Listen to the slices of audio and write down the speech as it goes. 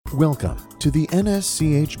Welcome to the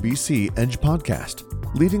NSCHBC Edge podcast,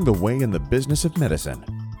 leading the way in the business of medicine.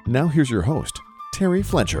 Now here's your host, Terry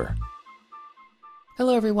Fletcher.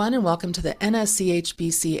 Hello, everyone, and welcome to the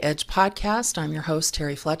NSCHBC Edge podcast. I'm your host,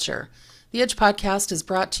 Terry Fletcher. The Edge podcast is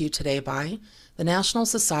brought to you today by the National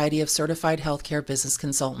Society of Certified Healthcare Business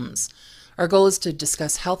Consultants. Our goal is to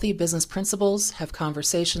discuss healthy business principles, have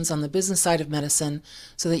conversations on the business side of medicine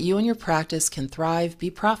so that you and your practice can thrive, be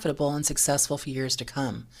profitable, and successful for years to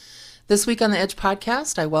come. This week on the Edge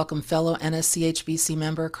podcast, I welcome fellow NSCHBC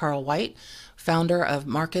member Carl White, founder of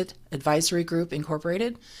Market Advisory Group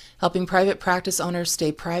Incorporated, helping private practice owners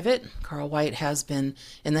stay private. Carl White has been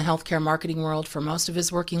in the healthcare marketing world for most of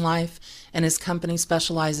his working life, and his company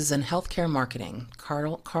specializes in healthcare marketing.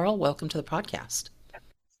 Carl, welcome to the podcast.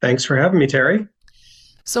 Thanks for having me, Terry.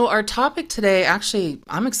 So our topic today, actually,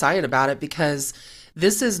 I'm excited about it because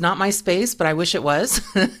this is not my space, but I wish it was.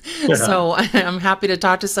 So I'm happy to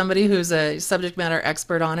talk to somebody who's a subject matter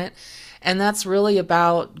expert on it. And that's really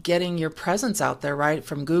about getting your presence out there, right?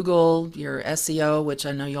 From Google, your SEO, which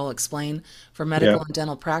I know you'll explain, for medical and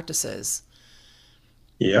dental practices.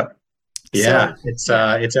 Yep. Yeah,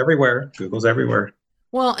 it's everywhere. Google's everywhere.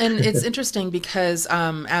 Well, and it's interesting because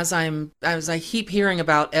as I keep hearing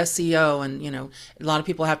about SEO, and a lot of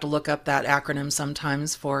people have to look up that acronym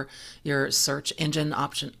sometimes for your search engine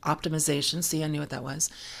optimization. See, I knew what that was.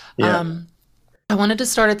 Yeah. I wanted to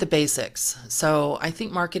start at the basics. So I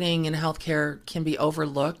think marketing in healthcare can be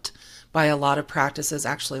overlooked by a lot of practices.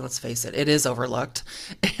 Actually, let's face it, it is overlooked,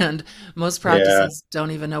 and most practices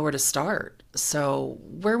don't even know where to start. So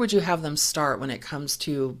where would you have them start when it comes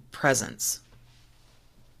to presence?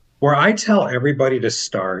 Where I tell everybody to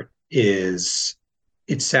start is,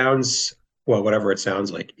 whatever it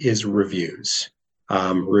sounds like, is reviews,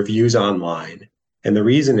 reviews online. And the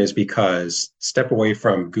reason is because, step away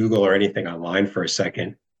from Google or anything online for a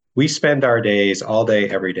second, we spend our days all day,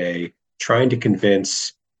 every day, trying to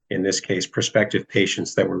convince, in this case, prospective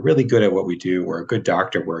patients that we're really good at what we do. We're a good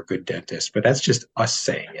doctor, we're a good dentist, but that's just us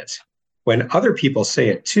saying it. When other people say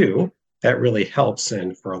it too, that really helps.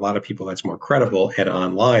 And for a lot of people, that's more credible. And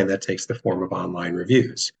online, that takes the form of online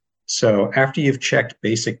reviews. So after you've checked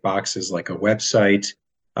basic boxes like a website,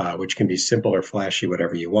 which can be simple or flashy,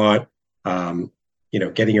 whatever you want,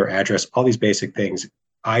 getting your address, all these basic things,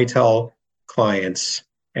 I tell clients,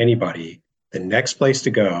 anybody, the next place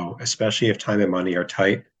to go, especially if time and money are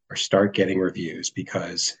tight, are start getting reviews,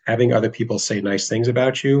 because having other people say nice things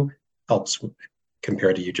about you helps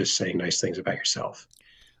compared to you just saying nice things about yourself.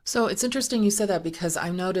 So it's interesting you said that, because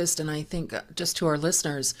I've noticed, and I think just to our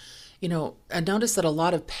listeners, I noticed that a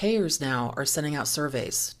lot of payers now are sending out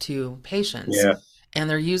surveys to patients. Yeah. And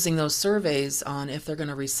they're using those surveys on if they're going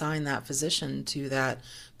to reassign that physician to that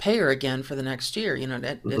payer again for the next year. It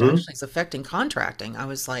actually is affecting contracting. I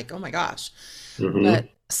was like, oh my gosh. But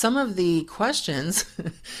some of the questions,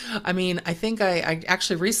 I think I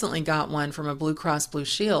actually recently got one from a Blue Cross Blue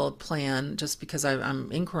Shield plan, just because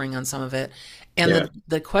I'm inquiring on some of it. And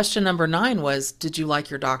the question number 9 was, did you like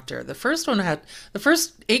your doctor? The first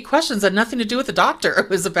 8 questions had nothing to do with the doctor. It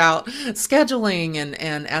was about scheduling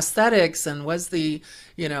and aesthetics, and was the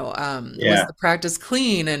was the practice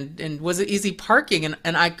clean, and was it easy parking?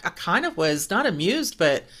 And I kind of was not amused,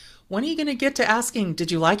 but when are you going to get to asking, did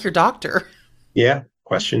you like your doctor? Yeah.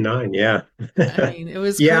 Question 9. Yeah. It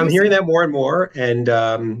was crazy. I'm hearing that more and more. And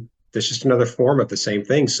there's just another form of the same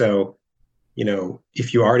thing. So,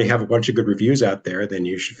 if you already have a bunch of good reviews out there, then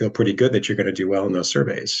you should feel pretty good that you're going to do well in those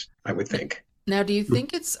surveys, I would think. Now, do you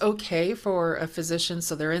think it's okay for a physician,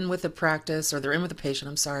 so they're in with a practice, or they're in with a patient,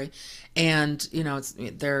 I'm sorry, and,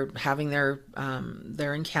 they're having their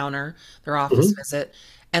encounter, their office visit,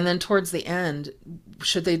 and then towards the end,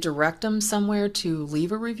 should they direct them somewhere to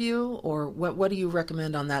leave a review, or what do you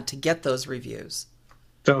recommend on that to get those reviews?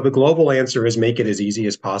 So the global answer is make it as easy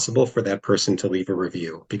as possible for that person to leave a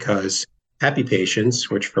review, because happy patients,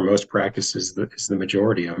 which for most practices is the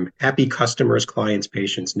majority of them, happy customers, clients,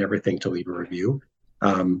 patients never think to leave a review,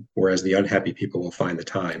 whereas the unhappy people will find the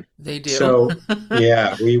time. They do. So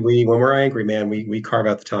we when we're angry, man, we carve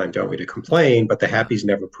out the time, don't we, to complain, but the happies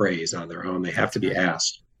never praise on their own. They have to be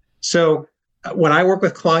asked. So when I work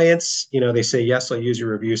with clients, they say, yes, I'll use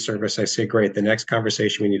your review service. I say, great. The next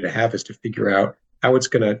conversation we need to have is to figure out how it's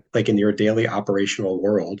going to, like in your daily operational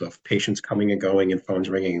world of patients coming and going and phones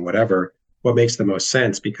ringing and whatever, what makes the most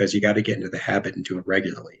sense, because you got to get into the habit and do it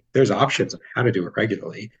regularly. There's options of how to do it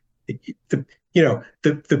regularly.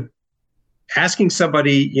 The asking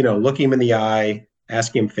somebody, looking them in the eye,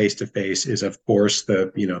 asking them face to face is, of course,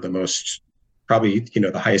 the most probably,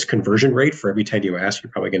 the highest conversion rate. For every 10 you ask,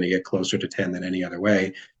 you're probably going to get closer to 10 than any other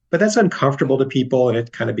way. but that's uncomfortable to people, and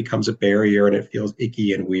it kind of becomes a barrier, and it feels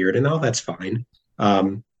icky and weird, and all that's fine.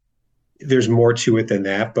 There's more to it than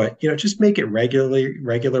that, but just make it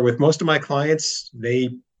regular. With most of my clients, they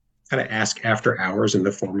kind of ask after hours in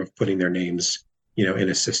the form of putting their names, in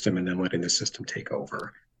a system and then letting the system take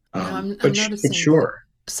over. I'm But noticing sure.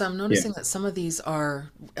 so I'm Yeah. noticing that some of these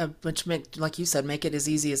are, which make, like you said, make it as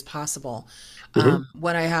easy as possible. Hmm.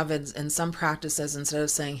 What I have in some practices, instead of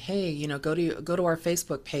saying, "Hey, go to our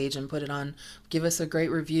Facebook page and put it on, give us a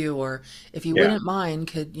great review," or if you Yeah. wouldn't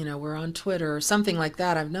mind, we're on Twitter or something like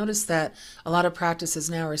that. I've noticed that a lot of practices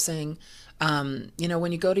now are saying, when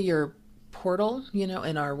you go to your portal, in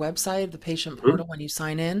our website, the patient Mhm. portal, when you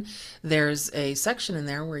sign in, there's a section in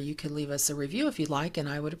there where you could leave us a review if you'd like, and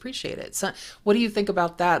I would appreciate it. So, what do you think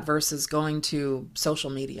about that versus going to social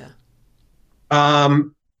media?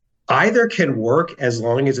 Um, Either can work as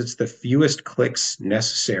long as it's the fewest clicks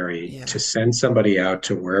necessary Yeah. to send somebody out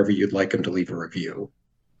to wherever you'd like them to leave a review.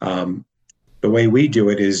 Um, the way we do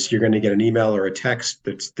it is you're going to get an email or a text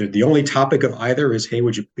that's the only topic of either is, hey,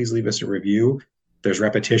 would you please leave us a review? There's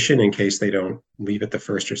repetition in case they don't leave it the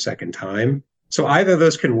first or second time. So either of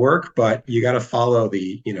those can work, but you got to follow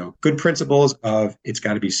the, good principles of it's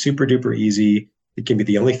got to be super duper easy. It can be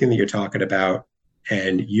the only thing that you're talking about.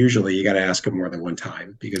 And usually you got to ask them more than one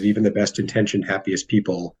time because even the best intentioned, happiest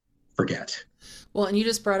people forget. Well, and you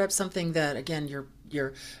just brought up something that, again,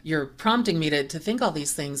 you're prompting me to think all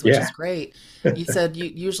these things, which Yeah. is great. You said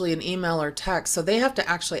usually an email or text, so they have to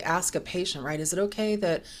actually ask a patient, right? Is it okay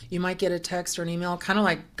that you might get a text or an email, kind of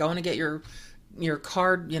like going to get your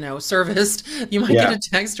card, serviced? You might get Yeah. a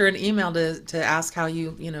text or an email to ask how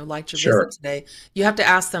liked your visit Sure. today. You have to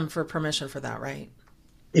ask them for permission for that, right?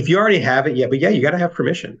 If you already have it, yeah, but yeah, you got to have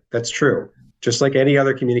permission. That's true. Just like any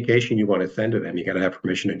other communication you want to send to them, you got to have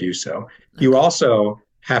permission to do so. You Okay. also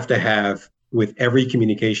have to have, with every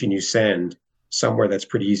communication you send, somewhere that's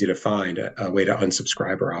pretty easy to find a way to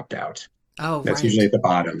unsubscribe or opt out. Oh, That's usually right. at the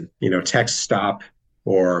bottom, text stop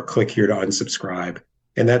or click here to unsubscribe.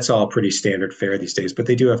 And that's all pretty standard fare these days, but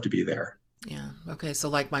they do have to be there. Yeah. Okay. So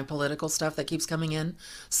like my political stuff that keeps coming in,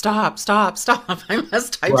 stop, stop, stop. I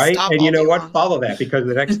must type Right. stop And you all know day what? long. Follow that because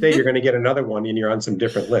the next day you're going to get another one and you're on some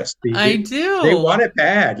different list. I They do. want it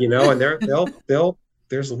bad, and they'll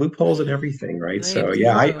there's loopholes and everything, right? They So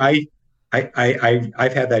yeah, do.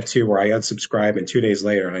 I've had that too where I unsubscribe and 2 days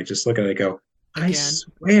later and I just look at it and I go, I Again.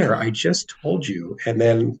 swear I just told you. And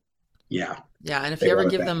then yeah, Yeah. And if they you ever want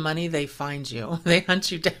it give back. them money, they find you. They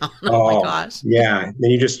hunt you down. Oh my Oh gosh. yeah.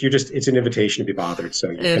 Then you just it's an invitation to be bothered. So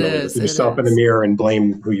you It can only look is. at It yourself in the is. mirror and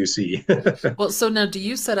blame who you see. Well, so now do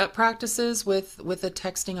you set up practices with a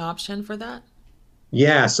texting option for that?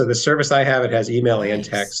 Yeah, so the service I have, it has email and Nice.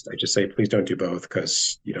 text. I just say, please don't do both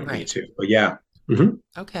because you don't need Right. to. But yeah. Hmm.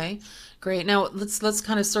 Okay, great. Now let's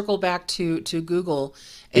kind of circle back to Google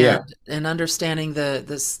Yeah. and understanding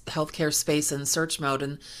this healthcare space and search mode.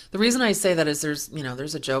 And the reason I say that is there's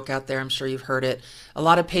a joke out there, I'm sure you've heard it. A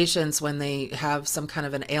lot of patients, when they have some kind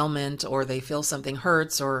of an ailment or they feel something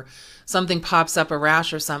hurts or something pops up, a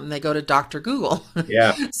rash or something, they go to Dr. Google.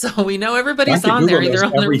 Yeah. So we know everybody's Dr. on there, Google either knows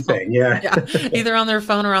on their phone. everything. Yeah. Yeah, either on their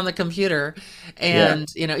phone or on the computer. Yeah.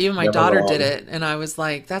 And, even my Never daughter did wrong. it. And I was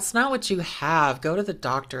like, that's not what you have. Go to the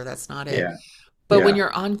doctor. That's not it. Yeah. But when Yeah.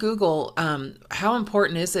 you're on Google, how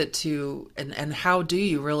important is it and how do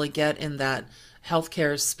you really get in that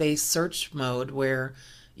healthcare space search mode where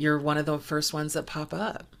you're one of the first ones that pop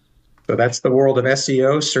up? So that's the world of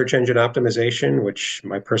SEO, search engine optimization, which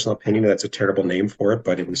my personal opinion, that's a terrible name for it,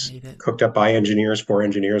 but it I was hate it. cooked up by engineers for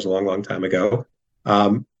engineers a long, long time ago.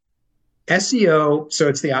 Um, SEO, so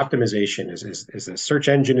it's the optimization is the search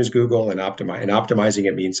engine is Google and optimizing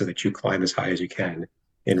it means so that you climb as high as you can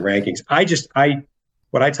in Okay. rankings.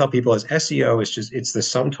 What I tell people is SEO is just it's the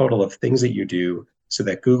sum total of things that you do so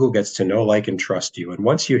that Google gets to know, like, and trust you. And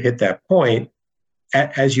once you hit that point,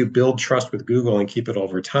 as you build trust with Google and keep it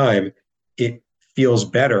over time, it feels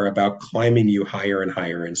better about climbing you higher and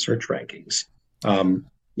higher in search rankings. Um,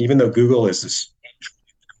 Even though Google is this,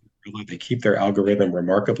 they keep their algorithm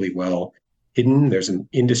remarkably well hidden. There's an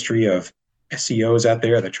industry of SEOs out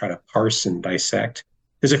there that try to parse and dissect.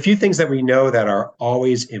 There's a few things that we know that are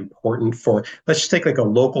always important for, let's just take like a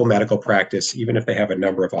local medical practice, even if they have a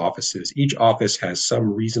number of offices. Each office has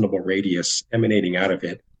some reasonable radius emanating out of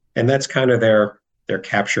it. And that's kind of their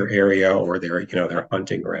capture area or their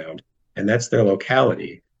hunting ground. And that's their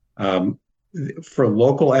locality. For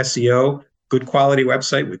local SEO, good quality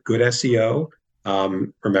website with good SEO.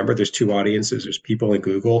 Remember, there's two audiences. There's people in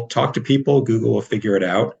Google. Talk to people. Google will figure it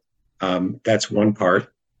out. That's one part.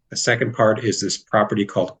 The second part is this property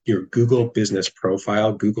called your Google Business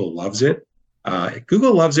Profile. Google loves it.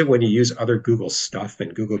 Google loves it when you use other Google stuff,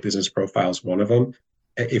 and Google Business Profile is one of them.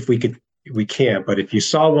 If we could, we can't, but if you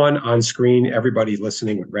saw one on screen, everybody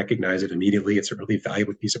listening would recognize it immediately. It's a really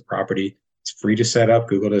valuable piece of property. It's free to set up.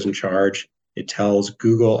 Google doesn't charge. It tells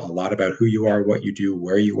Google a lot about who you are, what you do,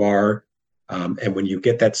 where you are. And when you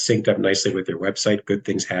get that synced up nicely with your website, good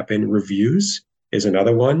things happen. Reviews is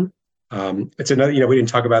another one. It's another, we didn't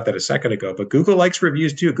talk about that a second ago, but Google likes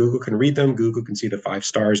reviews too. Google can read them. Google can see the 5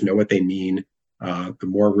 stars, know what they mean. The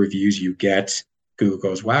more reviews you get, Google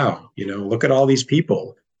goes, wow, look at all these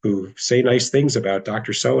people who say nice things about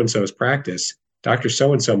Dr. So-and-so's practice. Dr.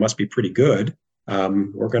 So-and-so must be pretty good.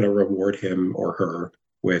 We're going to reward him or her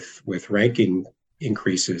with ranking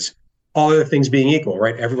increases. All other things being equal,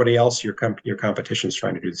 right? Everybody else, your competition is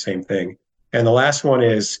trying to do the same thing. And the last one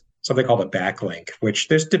is something called a backlink, which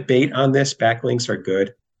there's debate on this. Backlinks are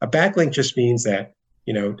good. A backlink just means that,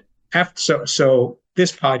 so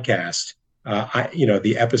this podcast,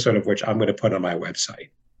 the episode of which I'm going to put on my website,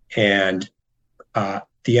 and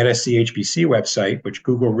the NSCHBC website, which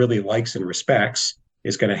Google really likes and respects,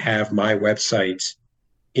 is going to have my website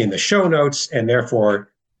in the show notes, and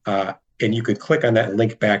therefore, and you can click on that and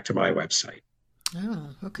link back to my website. Oh,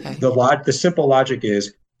 okay. The simple logic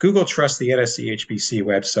is Google trusts the NSCHBC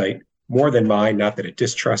website more than mine. Not that it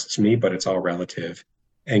distrusts me, but it's all relative.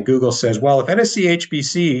 And Google says, well, if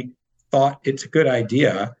NSCHBC thought it's a good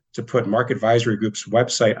idea to put Market Advisory Group's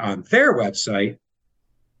website on their website,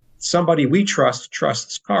 somebody we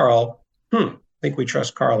trusts Carl. I think we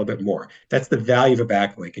trust Carl a bit more. That's the value of a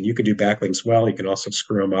backlink. And you can do backlinks well. You can also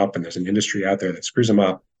screw them up. And there's an industry out there that screws them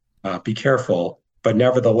up. Be careful. But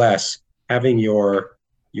nevertheless, having your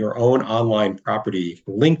own online property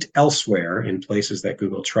linked elsewhere in places that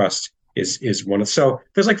Google trusts is one of. So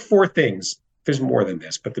there's like 4 things. There's more than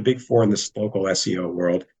this, but the big 4 in this local SEO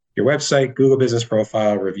world: your website, Google Business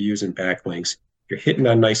Profile, reviews, and backlinks. You're hitting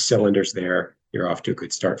on nice cylinders there. You're off to a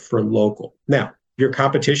good start for local. Now, your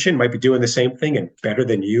competition might be doing the same thing and better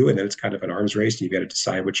than you, and then it's kind of an arms race, and you got to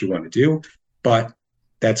decide what you want to do. But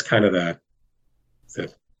that's kind of the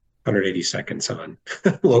 180 seconds on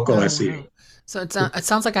local SEO. Wow. So it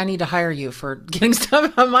sounds like I need to hire you for getting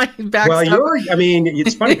stuff on my back. Well,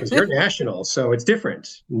 it's funny because you're national, so it's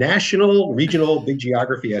different. National, regional, big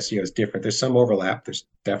geography SEO is different. There's some overlap. There's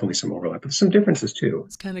definitely some overlap, but there's some differences too.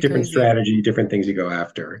 It's kind of different crazy. Strategy, different things you go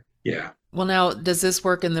after. Yeah. Well, now, does this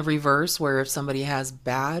work in the reverse, where if somebody has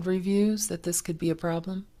bad reviews, that this could be a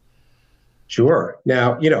problem? Sure.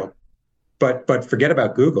 Now, but forget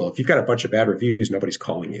about Google. If you've got a bunch of bad reviews, nobody's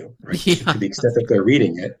calling you, right? Yeah. To the extent that they're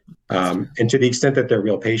reading it, and to the extent that they're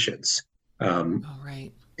real patients.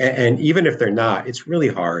 Right. And even if they're not, it's really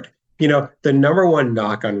hard. The number one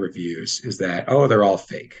knock on reviews is that, they're all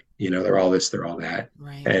fake. They're all this, they're all that.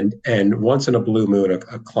 Right. And once in a blue moon,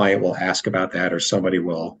 a client will ask about that, or somebody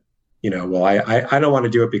will, I don't want to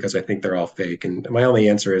do it because I think they're all fake. And my only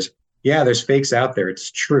answer is, yeah, there's fakes out there. It's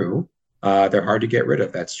true. They're hard to get rid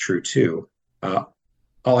of. That's true too.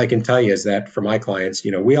 All I can tell you is that for my clients,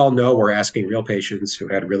 we all know we're asking real patients who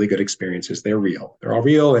had really good experiences. They're real. They're all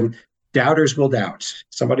real, and doubters will doubt.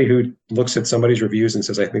 Somebody who looks at somebody's reviews and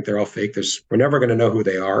says, I think they're all fake, we're never going to know who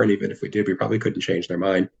they are. And even if we did, we probably couldn't change their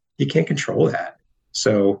mind. You can't control that.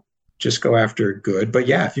 So just go after good. But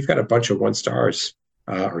yeah, if you've got a bunch of 1 stars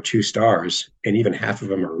or 2 stars, and even half of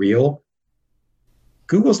them are real,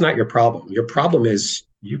 Google's not your problem. Your problem is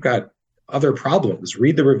you've got other problems.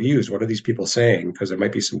 Read the reviews. What are these people saying? Because there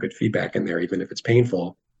might be some good feedback in there, even if it's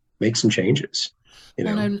painful. Make some changes.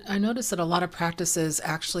 And I noticed that a lot of practices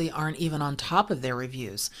actually aren't even on top of their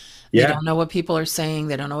reviews. Yeah. They don't know what people are saying.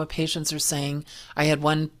 They don't know what patients are saying. I had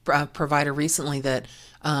one provider recently that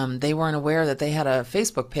they weren't aware that they had a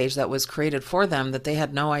Facebook page that was created for them that they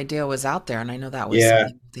had no idea was out there. And I know that was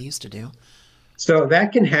something they used to do. So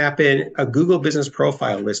that can happen. A Google Business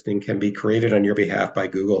Profile listing can be created on your behalf by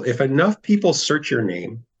Google. If enough people search your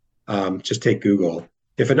name, just take Google.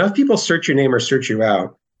 If enough people search your name or search you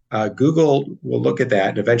out, Google will look at that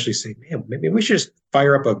and eventually say, man, maybe we should just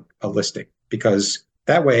fire up a listing, because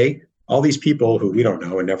that way all these people who we don't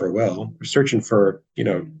know and never will are searching for,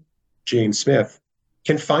 Jane Smith,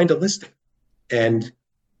 can find a listing, and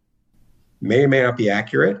may or may not be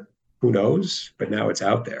accurate. Who knows? But now it's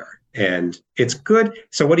out there. And it's good.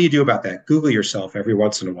 So what do you do about that? Google yourself every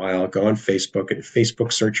once in a while. Go on Facebook and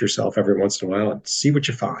Facebook search yourself every once in a while and see what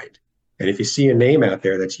you find. And if you see a name out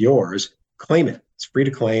there that's yours, claim it. It's free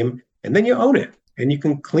to claim. And then you own it. And you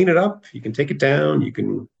can clean it up. You can take it down.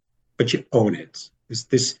 But you own it.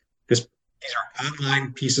 These are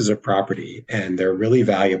online pieces of property, and they're really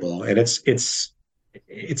valuable. And it's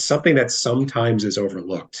something that sometimes is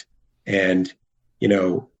overlooked. And,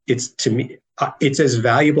 it's, to me, it's as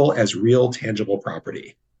valuable as real tangible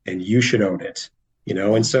property, and you should own it,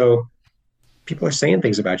 And so people are saying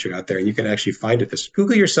things about you out there, and you can actually find it.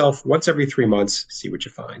 Google yourself once every 3 months, see what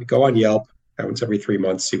you find. Go on Yelp once every 3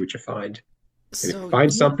 months, see what you find. And if you So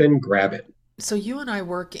find you something, grab it. So you and I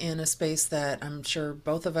work in a space that I'm sure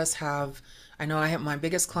both of us have. I know I have my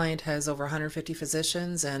biggest client has over 150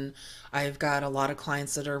 physicians, and I've got a lot of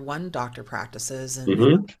clients that are one doctor practices. And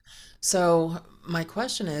Mm-hmm. so my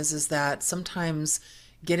question is that sometimes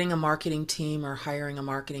getting a marketing team or hiring a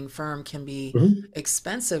marketing firm can be Mm-hmm.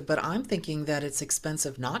 expensive, but I'm thinking that it's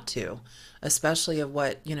expensive not to, especially of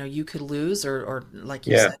what, you could lose or like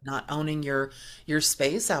you Yeah. said, not owning your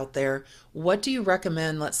space out there. What do you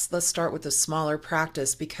recommend? Let's start with a smaller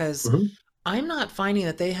practice because Mm-hmm. I'm not finding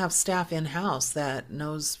that they have staff in-house that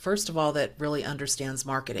knows, first of all, that really understands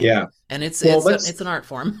marketing. Yeah. And it's Well, it's a, it's an art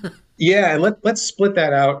form. yeah, and let's split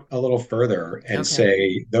that out a little further and Okay.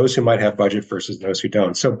 say those who might have budget versus those who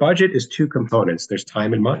don't. So budget is two components. There's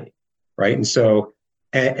time and money, right? And so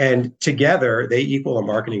and together they equal a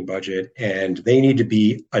marketing budget, and they need to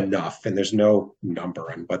be enough. And there's no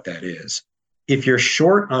number on what that is. If you're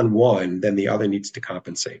short on one, then the other needs to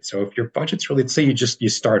compensate. So if your budget's really, let's say you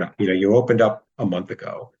start up, you opened up a month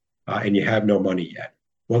ago, and you have no money yet.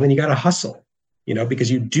 Well, then you got to hustle, because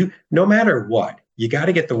you do, no matter what, you got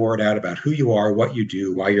to get the word out about who you are, what you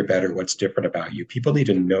do, why you're better, what's different about you. People need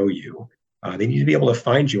to know you. They need to be able to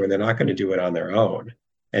find you, and they're not going to do it on their own.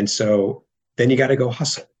 And so then you got to go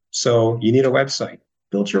hustle. So you need a website,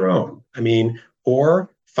 build your own.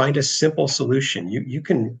 Or find a simple solution. You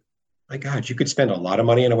can, my God, you could spend a lot of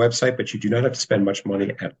money on a website, but you do not have to spend much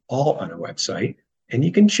money at all on a website. And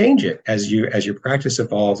you can change it as your practice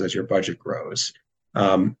evolves, as your budget grows.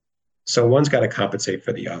 So one's got to compensate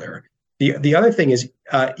for the other. The other thing is,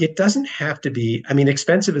 it doesn't have to be,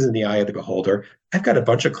 expensive is in the eye of the beholder. I've got a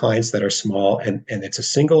bunch of clients that are small, and it's a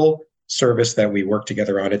single service that we work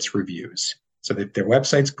together on. It's reviews. So that their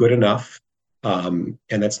website's good enough, and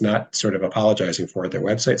that's not sort of apologizing for it. Their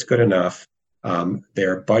website's good enough.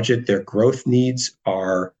 Their budget, their growth needs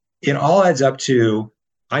it all adds up to,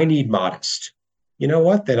 I need modest. You know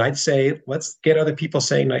what? Then I'd say, let's get other people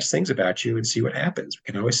saying nice things about you and see what happens.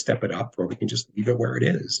 We can always step it up, or we can just leave it where it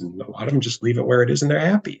is. And a lot of them just leave it where it is and they're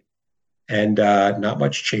happy. And not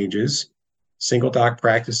much changes. Single doc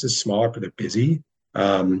practice is smaller, but they're busy.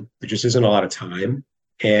 There just isn't a lot of time.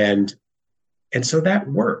 And so that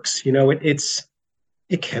works.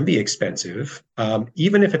 It can be expensive,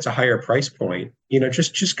 even if it's a higher price point.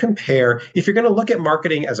 Just compare. If you're going to look at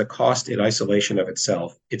marketing as a cost in isolation of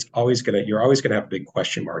itself, you're always gonna have a big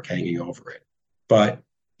question mark hanging over it. But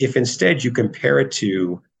if instead you compare it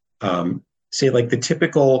to, say, like the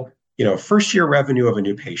typical, first year revenue of a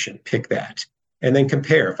new patient, pick that, and then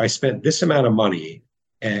compare. If I spent this amount of money,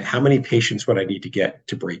 and how many patients would I need to get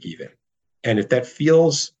to break even? And if that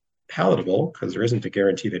feels palatable, because there isn't a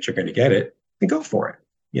guarantee that you're going to get it, then go for it.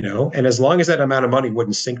 And as long as that amount of money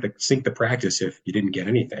wouldn't sink the practice if you didn't get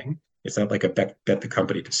anything, it's not like a bet the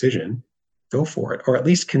company decision. Go for it, or at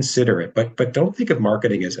least consider it. But don't think of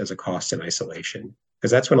marketing as a cost in isolation,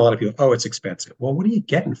 because that's when a lot of people, oh, it's expensive. Well, what are you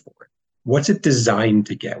getting for it? What's it designed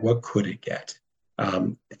to get? What could it get?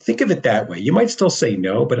 Think of it that way. You might still say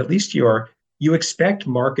no, but at least you expect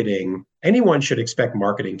marketing. Anyone should expect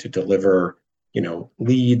marketing to deliver,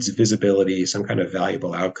 leads, visibility, some kind of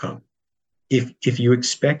valuable outcome. If you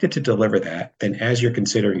expect it to deliver that, then as you're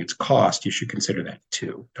considering its cost, you should consider that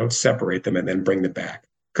too. Don't separate them and then bring them back.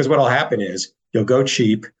 Because what will happen is you'll go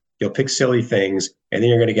cheap, you'll pick silly things, and then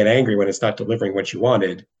you're going to get angry when it's not delivering what you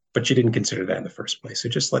wanted, but you didn't consider that in the first place. So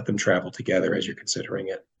just let them travel together as you're considering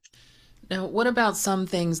it. Now, what about some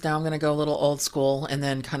things? Now I'm going to go a little old school and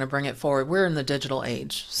then kind of bring it forward. We're in the digital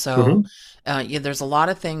age. So Mm-hmm. yeah, there's a lot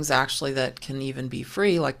of things actually that can even be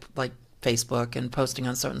free, like Facebook and posting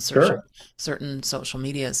on Sure. certain social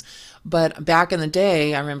medias. But back in the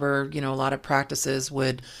day, I remember, a lot of practices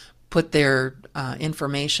would put their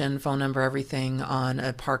information, phone number, everything on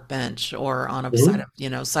a park bench or on a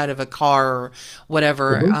Mm-hmm. side of a car or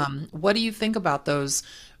whatever. Mm-hmm. What do you think about those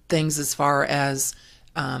things as far as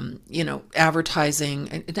advertising?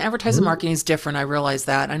 And advertising Mm-hmm. marketing is different. I realize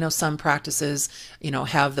that. I know some practices,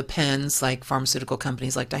 have the pens, like pharmaceutical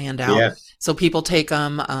companies like to hand out. Yeah. So people take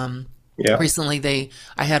them. Yeah. Recently,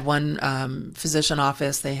 I had one physician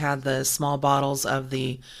office. They had the small bottles of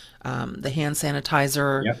the hand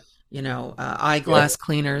sanitizer, Yeah. Yeah. eyeglass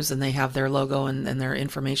cleaners, and they have their logo and their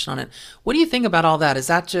information on it. What do you think about all that? Is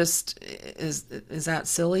that is that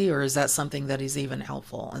silly, or is that something that is even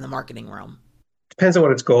helpful in the marketing realm? Depends on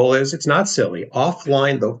what its goal is. It's not silly.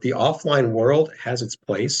 Offline, the offline world has its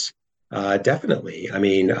place. Definitely. I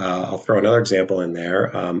mean, I'll throw another example in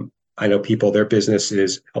there. I know people, their business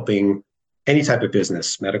is helping any type of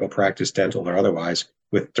business, medical practice, dental, or otherwise,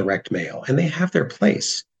 with direct mail, and they have their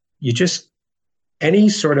place. You just, any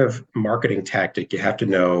sort of marketing tactic, you have to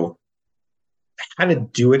know how to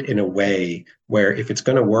do it in a way where if it's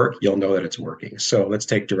going to work, you'll know that it's working. So let's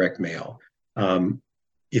take direct mail.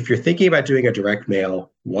 If you're thinking about doing a direct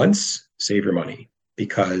mail once, save your money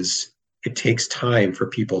because it takes time for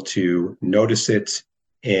people to notice it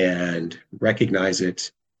and recognize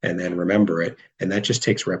it and then remember it. And that just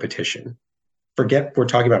takes repetition. Forget we're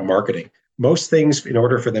talking about marketing. Most things, in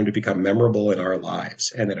order for them to become memorable in our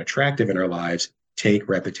lives and then attractive in our lives, take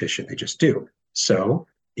repetition. They just do. So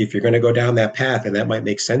if you're going to go down that path, and that might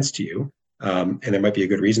make sense to you, and there might be a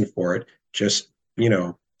good reason for it, just,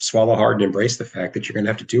 swallow hard and embrace the fact that you're going to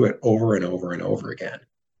have to do it over and over and over again.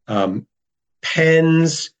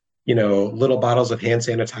 Pens, little bottles of hand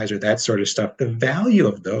sanitizer, that sort of stuff. The value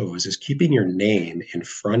of those is keeping your name in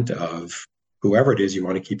front of whoever it is you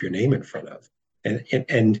want to keep your name in front of.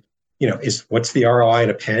 And is what's the ROI in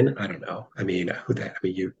a pen? I don't know. I mean,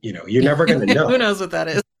 you're never going to know. Who knows what that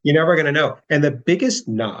is? You're never going to know. And the biggest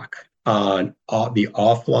knock on the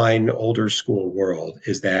offline older school world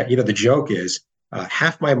is that, the joke is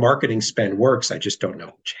half my marketing spend works. I just don't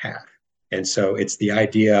know which half. And so it's the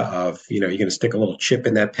idea of, you're going to stick a little chip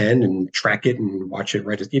in that pen and track it and watch it.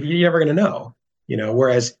 You're never going to know,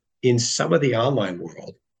 whereas in some of the online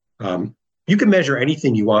world, you can measure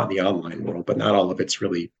anything you want in the online world, but not all of it's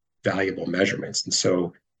really valuable measurements. And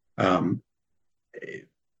so,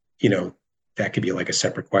 that could be like a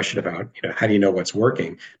separate question about, how do you know what's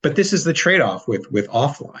working? But this is the trade-off with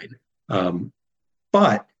offline.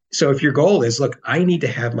 But so if your goal is, look, I need to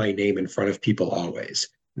have my name in front of people always,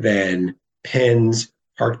 then pens,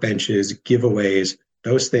 park benches, giveaways,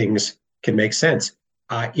 those things can make sense.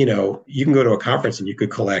 You can go to a conference and you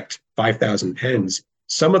could collect 5,000 pens.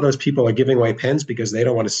 Some of those people are giving away pens because they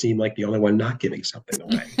don't want to seem like the only one not giving something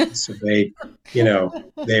away. So they, they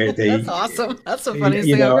That's awesome. That's the funniest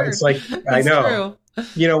thing I've heard. It's like, I know,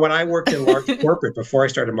 true. When I worked in large corporate, before I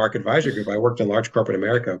started Market Advisory Group, I worked in large corporate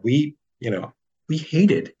America. We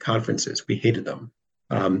hated conferences. We hated them.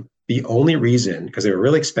 The only reason, because they were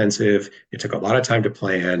really expensive, it took a lot of time to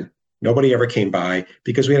plan. Nobody ever came by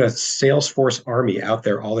because we had a Salesforce army out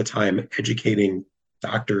there all the time educating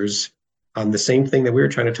doctors on the same thing that we were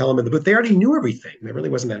trying to tell them in the booth. They already knew everything. There really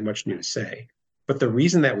wasn't that much new to say. But the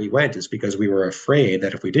reason that we went is because we were afraid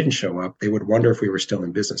that if we didn't show up, they would wonder if we were still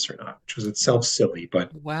in business or not, which was itself silly.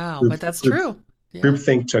 But wow, but that's true. Yeah.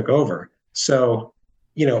 Groupthink took over. So,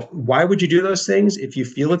 why would you do those things? If you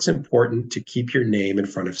feel it's important to keep your name in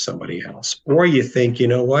front of somebody else, or you think,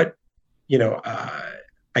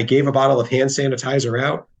 I gave a bottle of hand sanitizer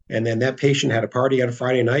out, and then that patient had a party on a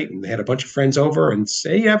Friday night and they had a bunch of friends over and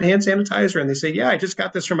say, you have hand sanitizer? And they say, yeah, I just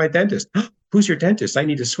got this from my dentist. Who's your dentist? I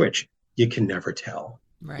need to switch. You can never tell.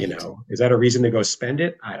 Right. Is that a reason to go spend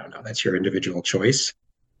it? I don't know. That's your individual choice.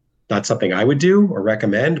 Not something I would do or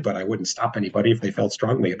recommend, but I wouldn't stop anybody if they felt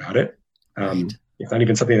strongly about it. Right. It's not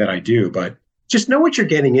even something that I do, but just know what you're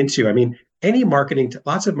getting into. I mean,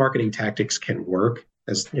 lots of marketing tactics can work.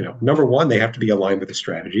 As number one, they have to be aligned with the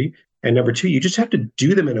strategy. And number two, you just have to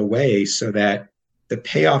do them in a way so that the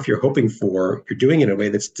payoff you're hoping for, you're doing in a way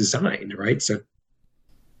that's designed, right? So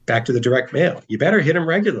back to the direct mail, you better hit them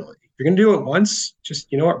regularly. If you're going to do it once, just,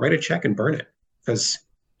 write a check and burn it because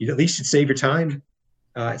at least you'd save your time.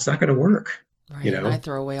 It's not going to work. Right. I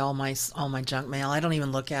throw away all my junk mail. I don't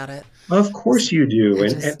even look at it. Of course you do.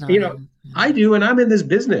 And I do, and I'm in this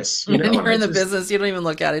business. When you're in the business, you don't even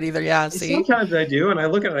look at it either. Yeah. See, sometimes I do, and I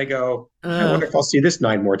look at it and I go, I wonder if I'll see this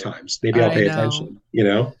 9 more times. Maybe I'll pay attention.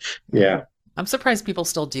 Yeah. I'm surprised people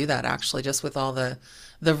still do that, actually, just with all the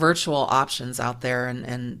virtual options out there and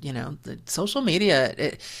the social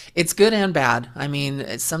media, it's good and bad. I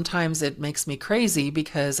mean, sometimes it makes me crazy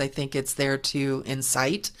because I think it's there to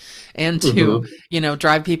incite and to,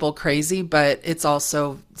 drive people crazy, but it's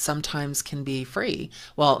also sometimes can be free.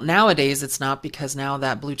 Well, nowadays it's not, because now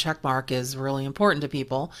that blue check mark is really important to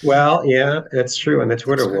people. Well, yeah, that's true in the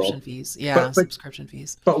Twitter world. Fees. Yeah, subscription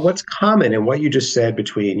fees. But what's common in what you just said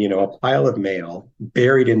between, a pile of mail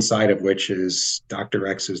buried inside of which is Dr.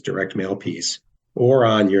 X's direct mail piece, or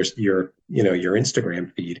on your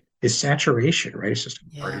Instagram feed, is saturation, right? It's just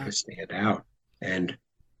harder to stand out. And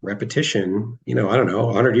repetition, I don't know,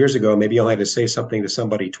 100 years ago, maybe you only had to say something to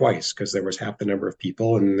somebody twice because there was half the number of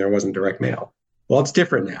people and there wasn't direct mail. Well, it's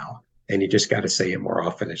different now. And you just got to say it more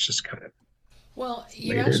often. It's just kind of Well,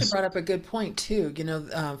 you actually later. brought up a good point too.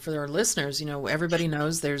 For our listeners, everybody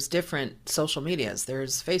knows there's different social medias.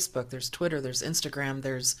 There's Facebook, there's Twitter, there's Instagram,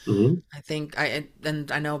 there's, Hmm. I think,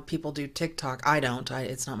 and I know people do TikTok. I don't.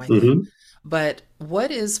 It's not my thing. Hmm. But what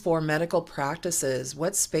is for medical practices?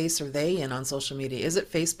 What space are they in on social media? Is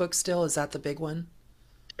it Facebook still? Is that the big one?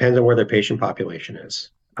 Depends on where their patient population is.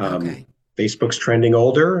 Okay. Facebook's trending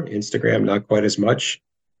older, Instagram not quite as much.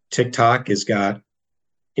 TikTok has got,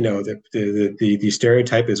 the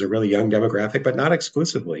stereotype is a really young demographic, but not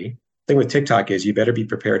exclusively. The thing with TikTok is you better be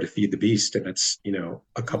prepared to feed the beast, and it's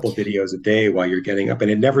a couple of videos a day while you're getting up, and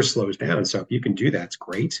it never slows down. So if you can do that, it's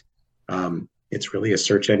great. It's really a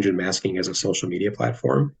search engine masking as a social media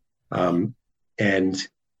platform, and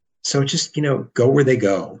so just go where they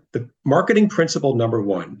go. The marketing principle number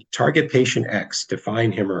one: target patient X,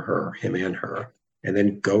 define him or her, him and her, and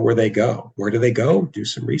then go where they go. Where do they go? Do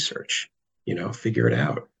some research. Figure it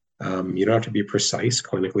out. You don't have to be precise,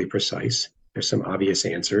 clinically precise. There's some obvious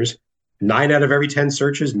answers. 9 out of every 10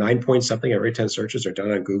 searches, 9 point something every 10 searches are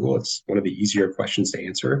done on Google. It's one of the easier questions to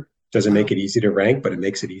answer. Doesn't make Wow. it easy to rank, but it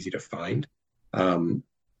makes it easy to find.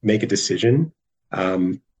 Make a decision.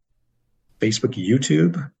 Facebook,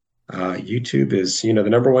 YouTube. YouTube is, the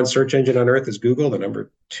number one search engine on earth is Google. The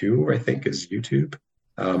number two, I think, is YouTube.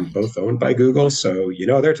 Right. Both owned by Google. So,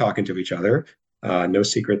 they're talking to each other. No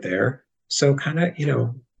secret there. So kind of,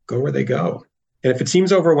 go where they go. And if it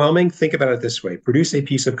seems overwhelming, think about it this way: produce a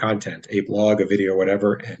piece of content, a blog, a video,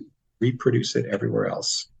 whatever, and reproduce it everywhere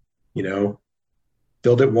else.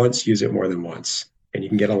 Build it once, use it more than once, and you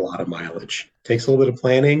can get a lot of mileage. Takes a little bit of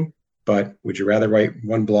planning, but would you rather write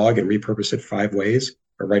one blog and repurpose it 5 ways,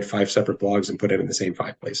 or write 5 separate blogs and put it in the same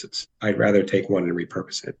 5 places? I'd rather take one and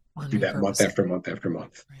repurpose it. One Do that month repurpose it. after month after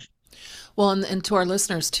month. Right. Well, and to our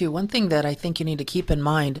listeners too, one thing that I think you need to keep in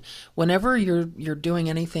mind whenever you're doing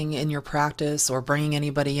anything in your practice or bringing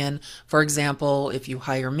anybody in, for example, if you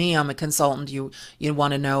hire me, I'm a consultant, you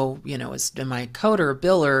want to know, am I a coder,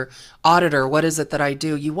 biller, auditor, what is it that I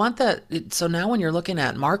do? You want that. So now when you're looking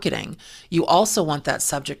at marketing, you also want that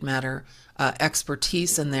subject matter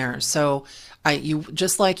expertise in there. So you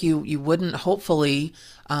just like you wouldn't hopefully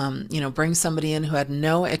bring somebody in who had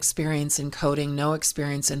no experience in coding, no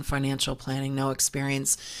experience in financial planning, no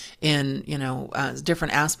experience in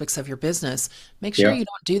different aspects of your business. Make sure Yeah. you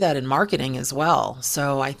don't do that in marketing as well.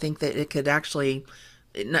 So I think that it could actually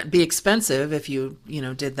not be expensive if you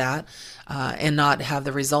did that and not have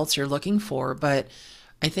the results you're looking for, but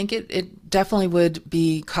I think it definitely would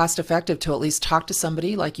be cost effective to at least talk to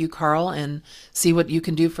somebody like you, Carl, and see what you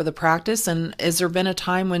can do for the practice. And has there been a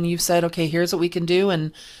time when you've said, okay, here's what we can do?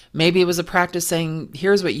 And maybe it was a practice saying,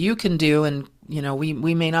 here's what you can do. And,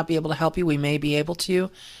 we may not be able to help you. We may be able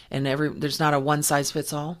to. And there's not a one size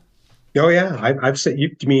fits all. Oh yeah. I've said,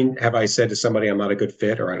 you mean, have I said to somebody I'm not a good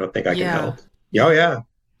fit or I don't think I can Yeah. help? Oh Yeah.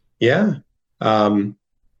 yeah. Yeah.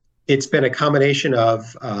 It's been a combination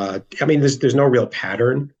of, there's no real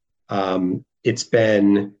pattern. It's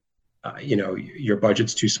been, your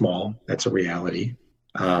budget's too small. That's a reality.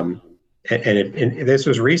 Right. And this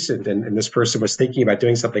was recent, and this person was thinking about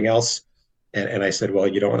doing something else. And I said, well,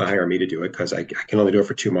 you don't want to hire me to do it because I can only do it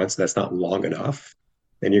for 2 months. And that's not long enough.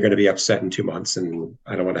 Then you're going to be upset in 2 months. And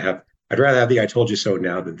I don't want to I'd rather have the I told you so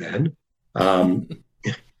now than then. Um,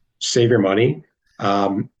 Save your money.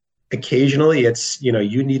 Occasionally it's,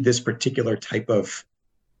 you need this particular type of,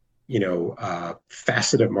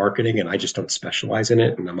 facet of marketing, and I just don't specialize in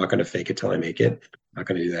it. And I'm not going to fake it till I make it. I'm not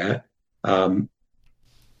going to do that.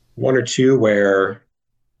 One or two where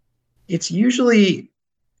it's usually,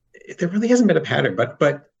 there really hasn't been a pattern, but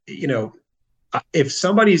if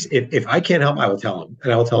I can't help, I will tell them,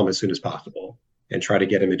 and I will tell them as soon as possible and try to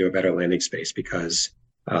get them into a better landing space because,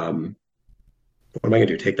 what am I going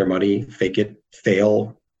to do? Take their money, fake it,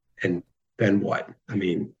 fail, and then what? I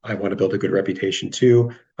mean, I want to build a good reputation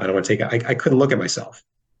too. I don't want to I couldn't look at myself.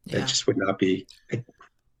 That Yeah. just would not be, Well,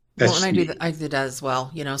 that's and just I do that. me. I do that as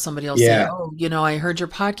well. Somebody will say, Yeah. "Oh, I heard your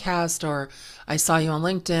podcast, or I saw you on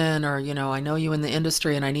LinkedIn, or I know you in the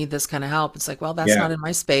industry, and I need this kind of help." It's like, well, that's Yeah. not in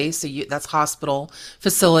my space. So that's hospital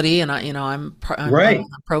facility, and I'm Right. on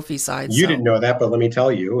the prophy side. You So didn't know that, but let me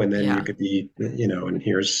tell you. And then you yeah. could be, and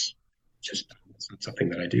here's just, it's not something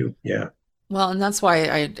that I do. Yeah. Well, and that's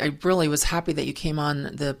why I really was happy that you came on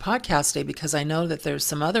the podcast today because I know that there's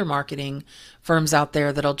some other marketing firms out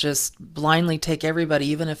there that'll just blindly take everybody,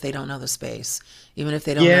 even if they don't know the space, even if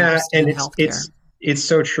they don't Yeah. And understand healthcare. it's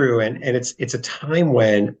so true. And it's a time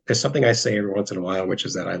when there's something I say every once in a while, which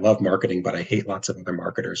is that I love marketing, but I hate lots of other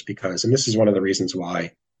marketers because, and this is one of the reasons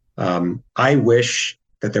why, I wish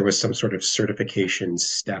that there was some sort of certification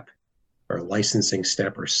step or licensing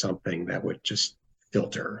step or something that would just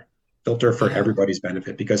filter for Yeah. everybody's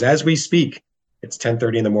benefit. Because as we speak, it's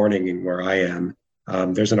 10:30 in the morning and where I am.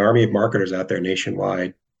 There's an army of marketers out there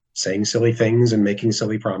nationwide saying silly things and making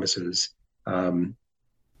silly promises.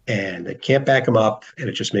 And they can't back them up, and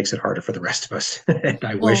it just makes it harder for the rest of us. And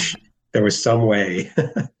I Well, wish there was some way,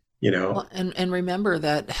 you know. Well, and remember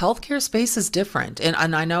that healthcare space is different. And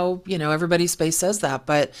I know, everybody's space says that,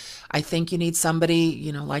 but I think you need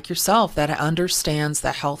somebody, like yourself that understands the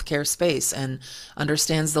healthcare space and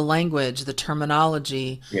understands the language, the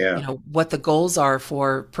terminology, Yeah. what the goals are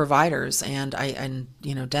for providers and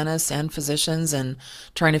dentists and physicians, and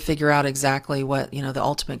trying to figure out exactly what, the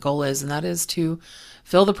ultimate goal is, and that is to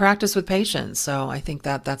fill the practice with patients. So I think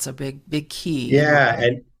that that's a big key in Yeah.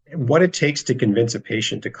 marketing. And what it takes to convince a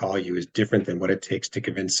patient to call you is different than what it takes to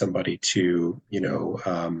convince somebody to,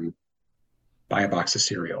 buy a box of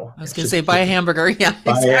cereal. I was It's going to just say buy a hamburger. Yeah,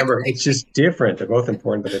 buy a hamburger. It's exactly. just different. They're both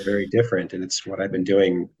important, but they're very different. And it's what I've been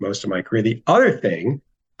doing most of my career. The other thing,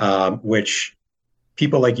 which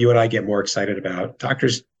people like you and I get more excited about,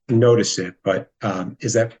 doctors notice it, but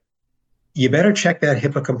is that you better check that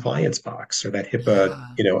HIPAA compliance box or that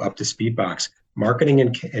HIPAA, Yeah. up to speed box. Marketing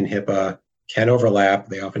and HIPAA can overlap.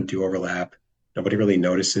 They often do overlap. Nobody really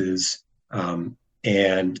notices.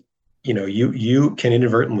 And you can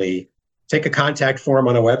inadvertently take a contact form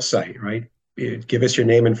on a website, right? Give us your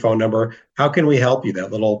name and phone number. How can we help you?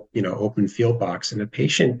 That little, open field box. And a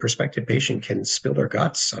prospective patient can spill their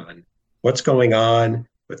guts on what's going on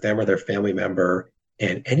with them or their family member.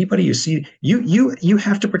 And anybody you see, you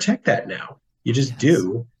have to protect that now. You just Yes.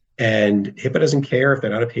 do. And HIPAA doesn't care if they're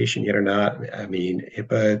not a patient yet or not. I mean,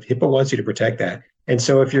 HIPAA wants you to protect that. And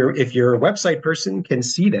so if your website person can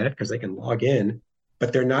see that because they can log in,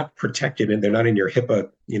 but they're not protected and they're not in your HIPAA,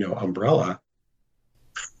 umbrella,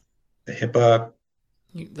 the HIPAA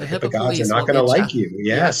The the HIPAA HIPAA gods are police not will going to get you. like you.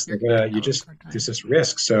 Yeah, Yes, you're they're going to gonna. You have a just hard there's time. this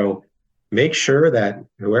risk. So make sure that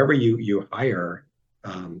whoever you hire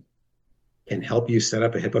um, can help you set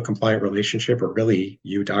up a HIPAA compliant relationship, or really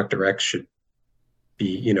you, Dr. X, should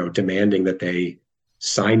be, demanding that they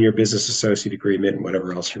sign your business associate agreement and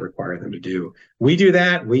whatever else you require them to do. We do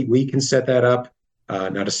that. We can set that up.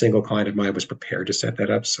 Not a single client of mine was prepared to set that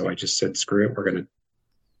up, so I just said, screw it. We're going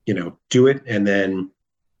to, do it, and then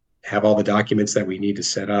have all the documents that we need to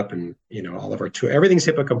set up, and all of our everything's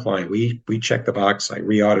HIPAA compliant. We check the box. I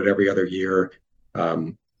re-audit every other year,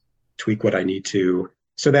 tweak what I need to,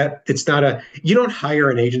 so that it's not you don't hire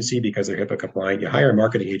an agency because they're HIPAA compliant. You hire a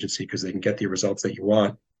marketing agency because they can get the results that you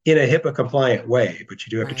want in a HIPAA compliant way, but you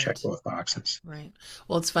do have to check Right. both boxes. Right.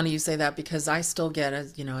 Well, it's funny you say that because I still get,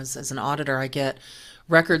 as an auditor, I get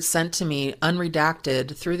records sent to me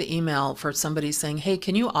unredacted through the email for somebody saying, "Hey,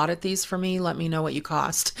 can you audit these for me? Let me know what you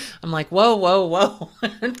cost." I'm like, whoa, whoa, whoa.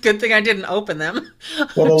 Good thing I didn't open them.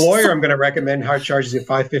 Well, I'm the just lawyer I'm going to recommend hard charges you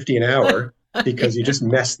 $5.50 an hour because you like, just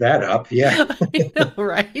messed that up. Yeah. I know,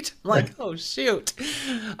 right? I'm like, oh, shoot.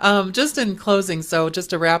 Just in closing, so just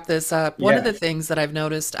to wrap this up, one of Yeah. the things that I've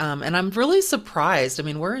noticed, and I'm really surprised, I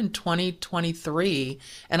mean, we're in 2023,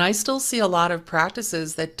 and I still see a lot of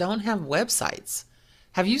practices that don't have websites.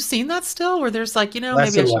 Have you seen that still, where there's like, Less maybe I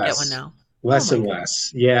and should get one less, now? Oh less my and goodness.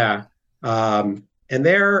 less. Yeah. And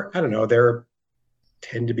I don't know,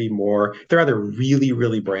 tend to be more, they're either really,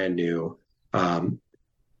 really brand new. Um,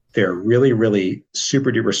 they're really, really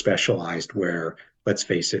super duper specialized where, let's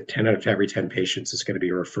face it, 10 out of every 10 patients is going to be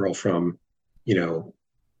a referral from, you know,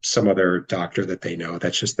 some other doctor that they know.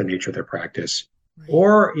 That's just the nature of their practice. Right.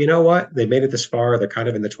 Or, you know what, they made it this far, they're kind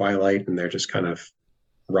of in the twilight and they're just kind of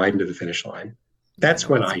riding to the finish line. Yeah, That's no,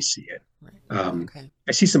 when it's I see it. right. Um, Okay.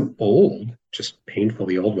 I see some just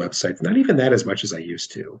painfully old websites, not even that as much as I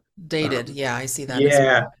used to. Dated. Um, Yeah, I see that as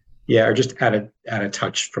yeah, well. yeah, or just out of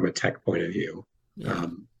touch from a tech point of view. Yeah.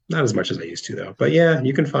 Not as much as I used to, though. But yeah,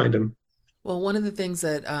 you can find them. Well, one of the things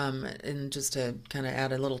that, and just to kind of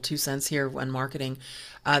add a little 2 cents here on marketing,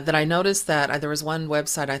 that I noticed that there was one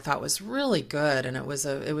website I thought was really good, and it was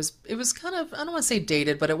kind of, I don't want to say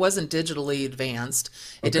dated, but it wasn't digitally advanced.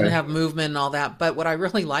 It didn't Okay. have movement and all that. But what I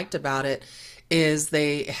really liked about it is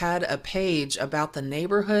they had a page about the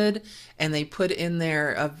neighborhood, and they put in there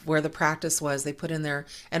of where the practice was. They put in there,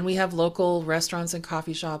 and we have local restaurants and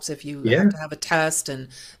coffee shops if you have Yeah, to have a test and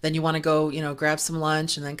then you want to go, grab some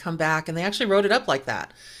lunch and then come back. And they actually wrote it up like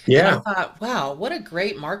that. And I yeah, thought, wow, what a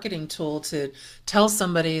great marketing tool to tell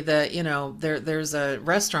somebody that, there's a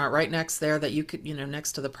restaurant right next there that you could,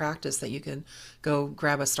 next to the practice that you can go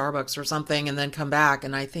grab a Starbucks or something and then come back.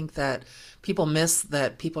 And I think that people miss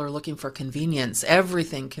that people are looking for convenience,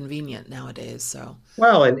 everything convenient nowadays. So,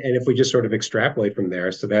 well, and if we just sort of extrapolate from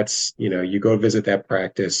there, so that's, you go visit that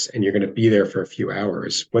practice and you're going to be there for a few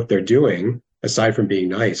hours. What they're doing, aside from being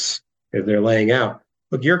nice, is they're laying out,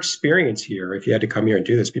 look, your experience here, if you had to come here and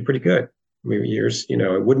do this, be pretty good. I mean,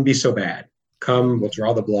 it wouldn't be so bad. Come, we'll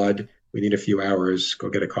draw the blood. We need a few hours, go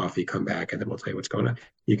get a coffee, come back, and then we'll tell you what's going on.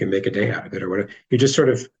 You can make a day out of it or whatever. You're just sort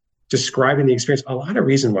of describing the experience. A lot of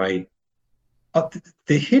reason why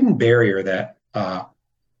the hidden barrier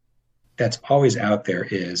that's always out there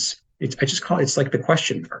is, I just call it's like the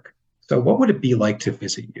question mark. So what would it be like to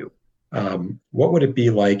visit you? What would it be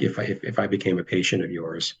like if I became a patient of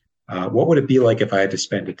yours? What would it be like if I had to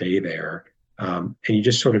spend a day there? And you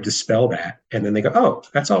just sort of dispel that. And then they go, oh,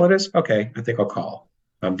 that's all it is? Okay, I think I'll call.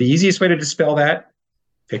 The easiest way to dispel that,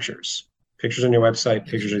 pictures on your website,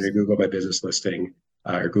 pictures on your Google My Business listing,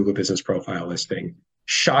 or Google Business Profile listing.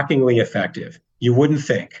 Shockingly effective. You wouldn't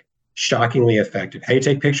think. Shockingly effective. Hey,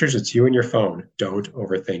 take pictures. It's you and your phone. Don't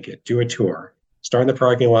overthink it. Do a tour. Start in the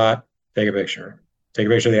parking lot. Take a picture. Take a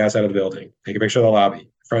picture of the outside of the building. Take a picture of the lobby,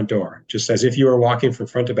 front door. Just as if you were walking from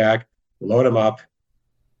front to back. Load them up.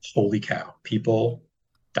 Holy cow. People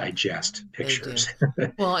digest pictures.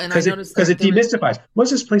 Well, and I noticed because it demystifies. What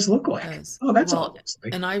does this place look like? Yes. Oh, that's all it looks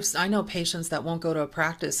like. And I know patients that won't go to a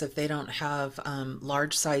practice if they don't have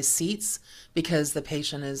large size seats because the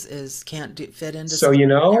patient can't fit into. So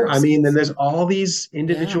I mean, then there's all these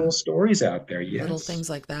individual stories out there. Yes. Little things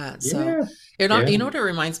like that. Yeah. So you know what it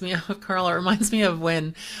reminds me of, Carl? It reminds me of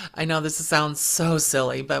when, I know this sounds so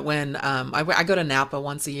silly, but when I go to Napa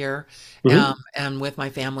once a year. And with my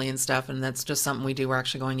family and stuff, and that's just something we do. We're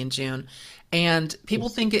actually going in June, and people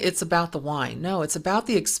think it's about the wine. No, it's about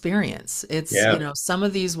the experience. It's some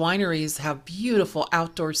of these wineries have beautiful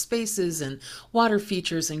outdoor spaces and water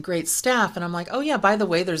features and great staff, and I'm like, oh yeah, by the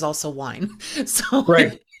way, there's also wine. So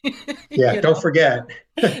right. Yeah, don't forget.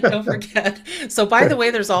 Don't forget. So by the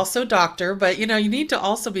way, there's also doctor, but you need to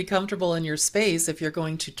also be comfortable in your space if you're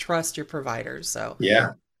going to trust your providers. So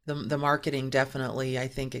yeah. The marketing definitely, I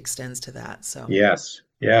think, extends to that. So yes,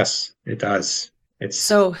 it does.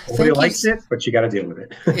 Nobody likes it, but you got to deal with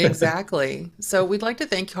it. Exactly. So we'd like to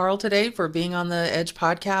thank Carl today for being on the Edge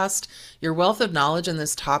podcast. Your wealth of knowledge in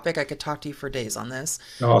this topic, I could talk to you for days on this.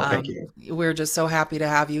 Oh, thank you. We're just so happy to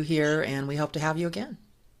have you here, and we hope to have you again.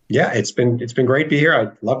 Yeah, it's been great to be here.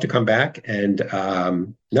 I'd love to come back, and it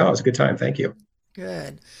was a good time. Thank you.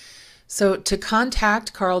 Good. So to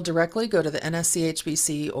contact Carl directly, go to the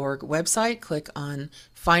NSCHBC.org website, click on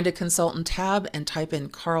Find a Consultant tab, and type in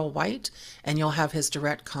Carl White, and you'll have his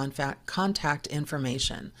direct contact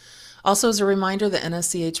information. Also, as a reminder, the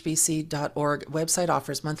NSCHBC.org website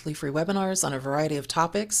offers monthly free webinars on a variety of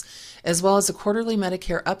topics, as well as a quarterly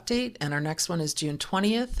Medicare update, and our next one is June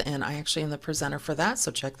 20th, and I actually am the presenter for that, so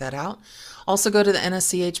check that out. Also, go to the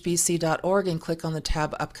NSCHBC.org and click on the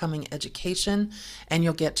tab Upcoming Education, and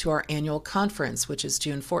you'll get to our annual conference, which is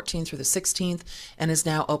June 14th through the 16th, and is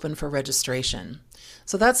now open for registration.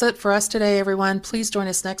 So that's it for us today, everyone. Please join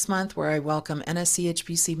us next month, where I welcome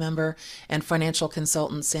NSCHBC member and financial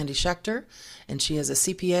consultant Sandy Schechter, and she is a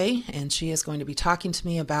CPA, and she is going to be talking to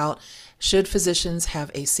me about should physicians have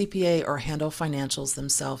a CPA or handle financials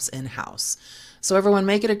themselves in-house. So everyone,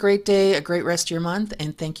 make it a great day, a great rest of your month,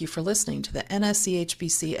 and thank you for listening to the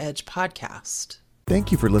NSCHBC Edge podcast.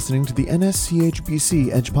 Thank you for listening to the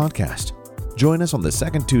NSCHBC Edge podcast. Join us on the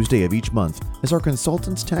second Tuesday of each month as our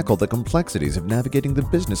consultants tackle the complexities of navigating the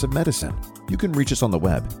business of medicine. You can reach us on the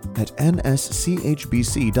web at NSCHBC.org,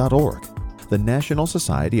 the National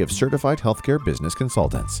Society of Certified Healthcare Business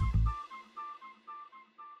Consultants.